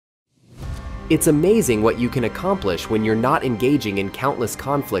It's amazing what you can accomplish when you're not engaging in countless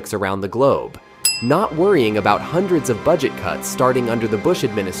conflicts around the globe. Not worrying about hundreds of budget cuts starting under the Bush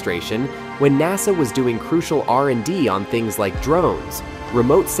administration when NASA was doing crucial R&D on things like drones,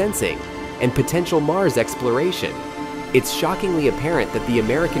 remote sensing, and potential Mars exploration. It's shockingly apparent that the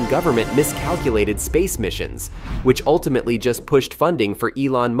American government miscalculated space missions, which ultimately just pushed funding for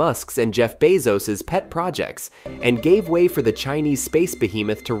Elon Musk's and Jeff Bezos' pet projects and gave way for the Chinese space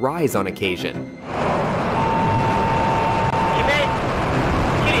behemoth to rise on occasion.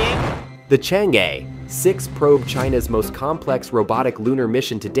 The Chang'e 6 probe, China's most complex robotic lunar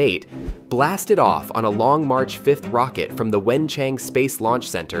mission to date, blasted off on a Long March 5th rocket from the Wenchang Space Launch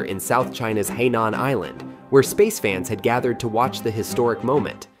Center in South China's Hainan Island, where space fans had gathered to watch the historic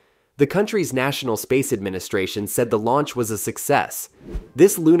moment. The country's National Space Administration said the launch was a success.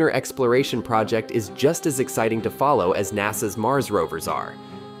 This lunar exploration project is just as exciting to follow as NASA's Mars rovers are.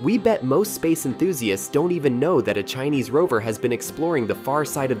 We bet most space enthusiasts don't even know that a Chinese rover has been exploring the far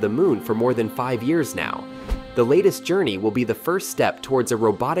side of the moon for more than 5 years now. The latest journey will be the first step towards a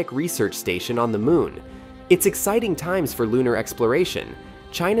robotic research station on the moon. It's exciting times for lunar exploration.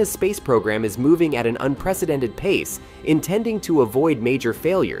 China's space program is moving at an unprecedented pace, intending to avoid major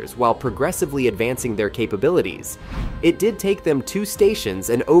failures while progressively advancing their capabilities. It did take them 2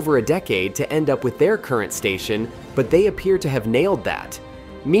 stations and over a decade to end up with their current station, but they appear to have nailed that.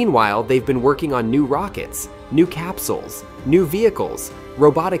 Meanwhile, they've been working on new rockets, new capsules, new vehicles,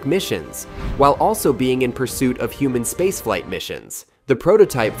 robotic missions, while also being in pursuit of human spaceflight missions. The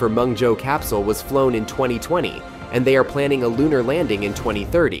prototype for Mengzhou capsule was flown in 2020, and they are planning a lunar landing in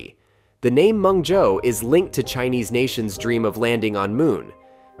 2030. The name Mengzhou is linked to Chinese nation's dream of landing on Moon.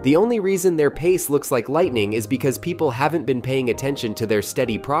 The only reason their pace looks like lightning is because people haven't been paying attention to their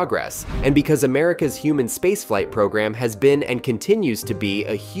steady progress, and because America's human spaceflight program has been and continues to be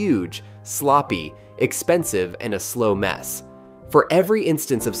a huge, sloppy, expensive, and a slow mess. For every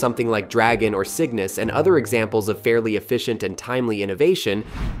instance of something like Dragon or Cygnus and other examples of fairly efficient and timely innovation,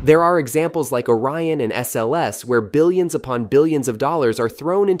 there are examples like Orion and SLS where billions upon billions of dollars are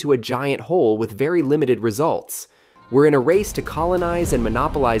thrown into a giant hole with very limited results. We're in a race to colonize and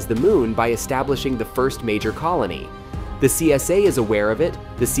monopolize the moon by establishing the first major colony. The CSA is aware of it,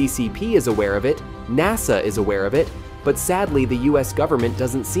 the CCP is aware of it, NASA is aware of it, but sadly the US government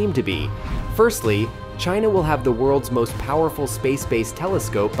doesn't seem to be. Firstly, China will have the world's most powerful space-based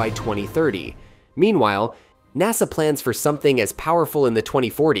telescope by 2030. Meanwhile, NASA plans for something as powerful in the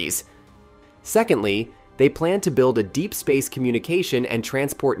 2040s. Secondly, they plan to build a deep space communication and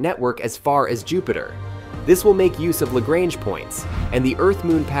transport network as far as Jupiter. This will make use of Lagrange points, and the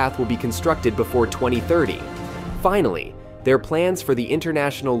Earth-Moon path will be constructed before 2030. Finally, their plans for the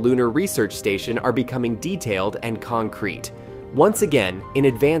International Lunar Research Station are becoming detailed and concrete. Once again, in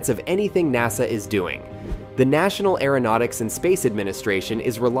advance of anything NASA is doing. The National Aeronautics and Space Administration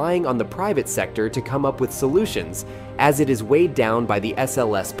is relying on the private sector to come up with solutions, as it is weighed down by the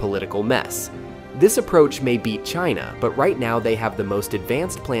SLS political mess. This approach may beat China, but right now they have the most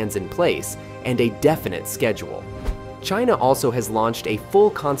advanced plans in place and a definite schedule. China also has launched a full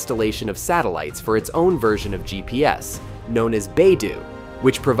constellation of satellites for its own version of GPS, known as Beidou,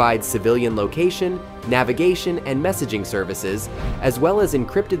 which provides civilian location, navigation, and messaging services, as well as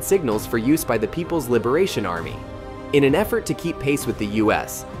encrypted signals for use by the People's Liberation Army. In an effort to keep pace with the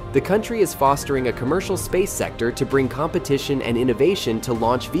US, the country is fostering a commercial space sector to bring competition and innovation to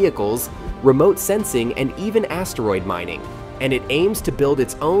launch vehicles, remote sensing, and even asteroid mining. And it aims to build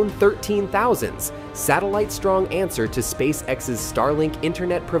its own 13,000s satellite-strong answer to SpaceX's Starlink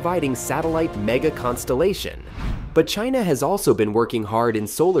internet-providing satellite mega constellation. But China has also been working hard in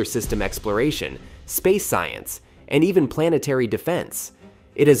solar system exploration, space science, and even planetary defense.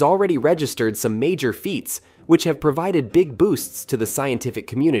 It has already registered some major feats, which have provided big boosts to the scientific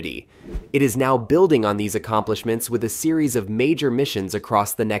community. It is now building on these accomplishments with a series of major missions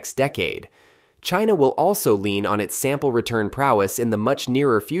across the next decade. China will also lean on its sample return prowess in the much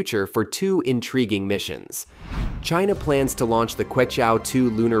nearer future for 2 intriguing missions. China plans to launch the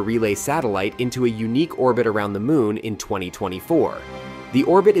Queqiao-2 lunar relay satellite into a unique orbit around the moon in 2024. The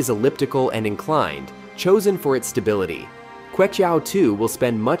orbit is elliptical and inclined, chosen for its stability. Queqiao-2 will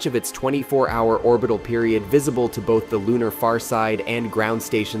spend much of its 24-hour orbital period visible to both the lunar far side and ground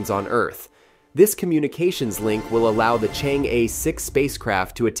stations on Earth. This communications link will allow the Chang'e 6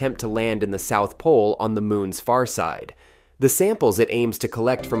 spacecraft to attempt to land in the South Pole on the moon's far side. The samples it aims to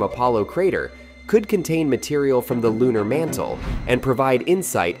collect from Apollo crater could contain material from the lunar mantle and provide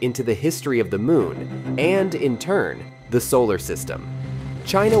insight into the history of the moon and, in turn, the solar system.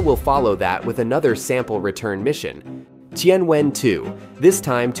 China will follow that with another sample return mission. Tianwen-2, this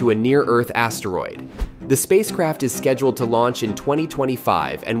time to a near-Earth asteroid. The spacecraft is scheduled to launch in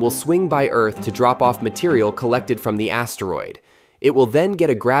 2025 and will swing by Earth to drop off material collected from the asteroid. It will then get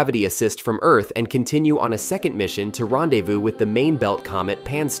a gravity assist from Earth and continue on a second mission to rendezvous with the main belt comet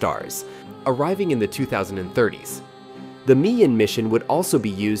Pan-STARRS, arriving in the 2030s. The Mian mission would also be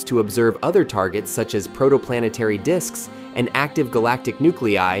used to observe other targets such as protoplanetary disks and active galactic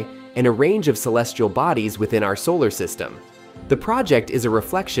nuclei and a range of celestial bodies within our solar system. The project is a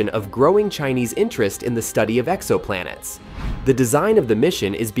reflection of growing Chinese interest in the study of exoplanets. The design of the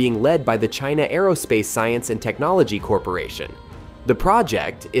mission is being led by the China Aerospace Science and Technology Corporation. The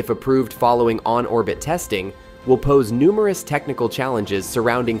project, if approved following on-orbit testing, will pose numerous technical challenges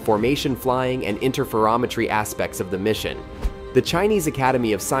surrounding formation flying and interferometry aspects of the mission. The Chinese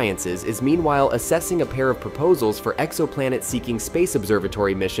Academy of Sciences is meanwhile assessing a pair of proposals for exoplanet-seeking space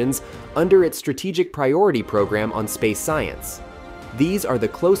observatory missions under its Strategic Priority Program on Space Science. These are the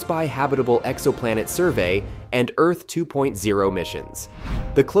Close By Habitable Exoplanet Survey and Earth 2.0 missions.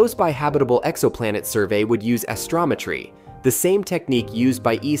 The Close By Habitable Exoplanet Survey would use astrometry, the same technique used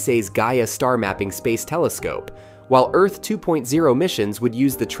by ESA's Gaia Star Mapping Space Telescope, while Earth 2.0 missions would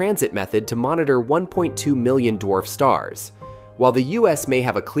use the transit method to monitor 1.2 million dwarf stars. While the US may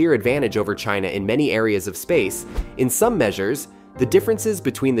have a clear advantage over China in many areas of space, in some measures, the differences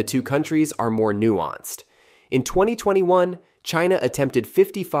between the two countries are more nuanced. In 2021, China attempted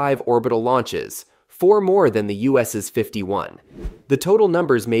 55 orbital launches, 4 more than the US's 51. The total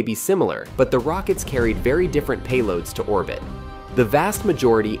numbers may be similar, but the rockets carried very different payloads to orbit. The vast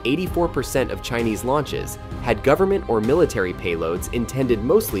majority, 84% of Chinese launches, had government or military payloads intended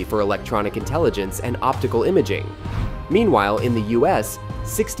mostly for electronic intelligence and optical imaging. Meanwhile, in the US,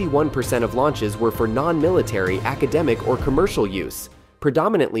 61% of launches were for non-military, academic, or commercial use,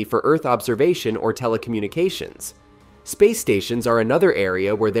 predominantly for Earth observation or telecommunications. Space stations are another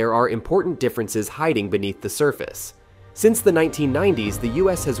area where there are important differences hiding beneath the surface. Since the 1990s, the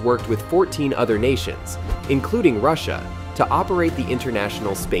US has worked with 14 other nations, including Russia, to operate the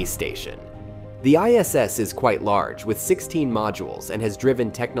International Space Station. The ISS is quite large, with 16 modules, and has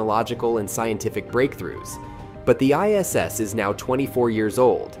driven technological and scientific breakthroughs. But the ISS is now 24 years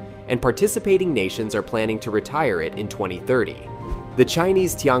old, and participating nations are planning to retire it in 2030. The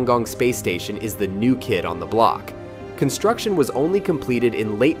Chinese Tiangong Space Station is the new kid on the block. Construction was only completed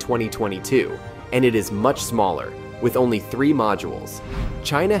in late 2022, and it is much smaller, with only 3 modules.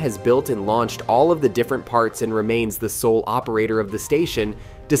 China has built and launched all of the different parts and remains the sole operator of the station,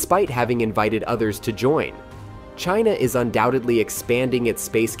 despite having invited others to join. China is undoubtedly expanding its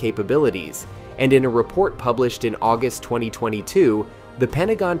space capabilities, and in a report published in August 2022, the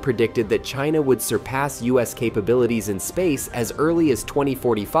Pentagon predicted that China would surpass US capabilities in space as early as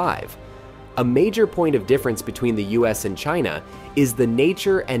 2045. A major point of difference between the US and China is the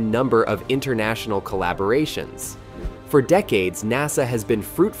nature and number of international collaborations. For decades, NASA has been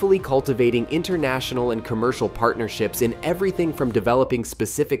fruitfully cultivating international and commercial partnerships in everything from developing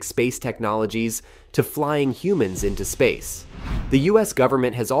specific space technologies to flying humans into space. The US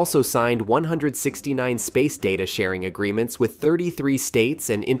government has also signed 169 space data sharing agreements with 33 states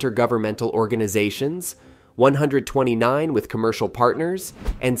and intergovernmental organizations, 129 with commercial partners,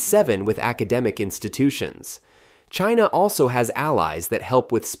 and 7 with academic institutions. China also has allies that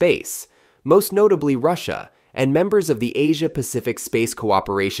help with space, most notably Russia, and members of the Asia-Pacific Space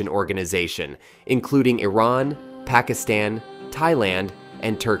Cooperation Organization, including Iran, Pakistan, Thailand,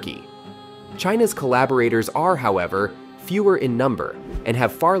 and Turkey. China's collaborators are, however, fewer in number and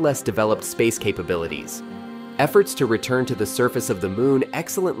have far less developed space capabilities. Efforts to return to the surface of the moon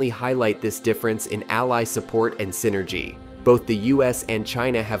excellently highlight this difference in ally support and synergy. Both the US and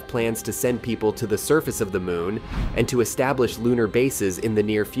China have plans to send people to the surface of the moon and to establish lunar bases in the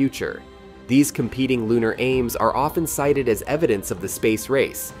near future. These competing lunar aims are often cited as evidence of the space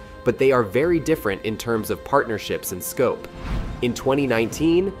race, but they are very different in terms of partnerships and scope. In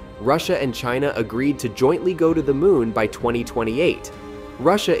 2019, Russia and China agreed to jointly go to the moon by 2028.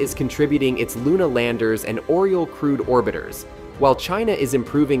 Russia is contributing its Luna landers and Oriole crewed orbiters, while China is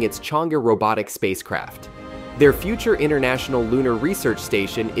improving its Chang'e robotic spacecraft. Their future International Lunar Research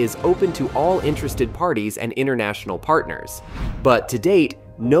Station is open to all interested parties and international partners. But to date,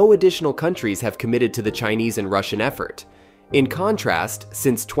 no additional countries have committed to the Chinese and Russian effort. In contrast,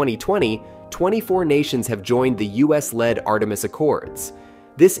 since 2020, 24 nations have joined the US-led Artemis Accords.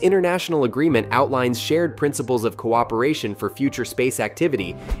 This international agreement outlines shared principles of cooperation for future space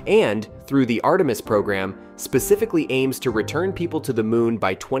activity and, through the Artemis program, specifically aims to return people to the moon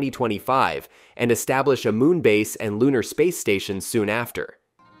by 2025 and establish a moon base and lunar space station soon after.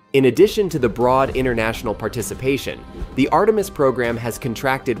 In addition to the broad international participation, the Artemis program has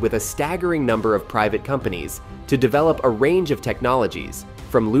contracted with a staggering number of private companies to develop a range of technologies,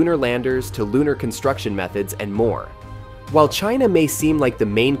 from lunar landers to lunar construction methods and more. While China may seem like the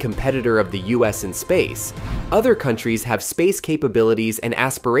main competitor of the US in space, other countries have space capabilities and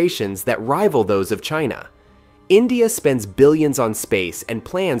aspirations that rival those of China. India spends billions on space and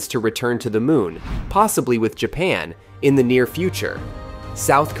plans to return to the moon, possibly with Japan, in the near future.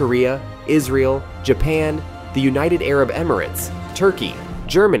 South Korea, Israel, Japan, the United Arab Emirates, Turkey,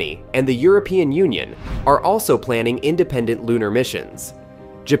 Germany, and the European Union are also planning independent lunar missions.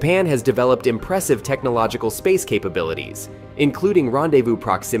 Japan has developed impressive technological space capabilities, including rendezvous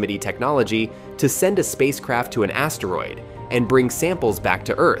proximity technology to send a spacecraft to an asteroid and bring samples back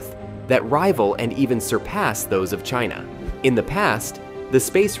to Earth that rival and even surpass those of China. In the past, the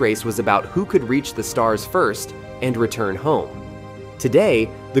space race was about who could reach the stars first and return home. Today,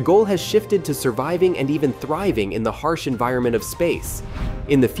 the goal has shifted to surviving and even thriving in the harsh environment of space.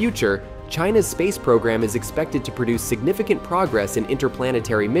 In the future, China's space program is expected to produce significant progress in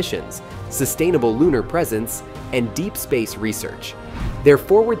interplanetary missions, sustainable lunar presence, and deep space research. Their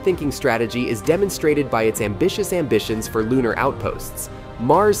forward-thinking strategy is demonstrated by its ambitious ambitions for lunar outposts,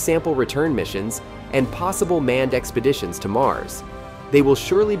 Mars sample return missions, and possible manned expeditions to Mars. They will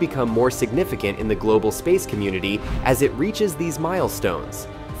surely become more significant in the global space community as it reaches these milestones,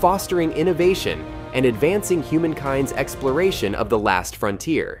 fostering innovation and advancing humankind's exploration of the last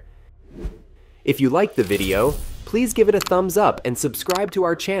frontier. If you liked the video, please give it a thumbs up and subscribe to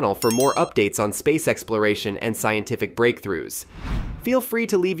our channel for more updates on space exploration and scientific breakthroughs. Feel free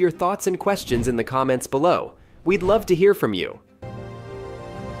to leave your thoughts and questions in the comments below. We'd love to hear from you.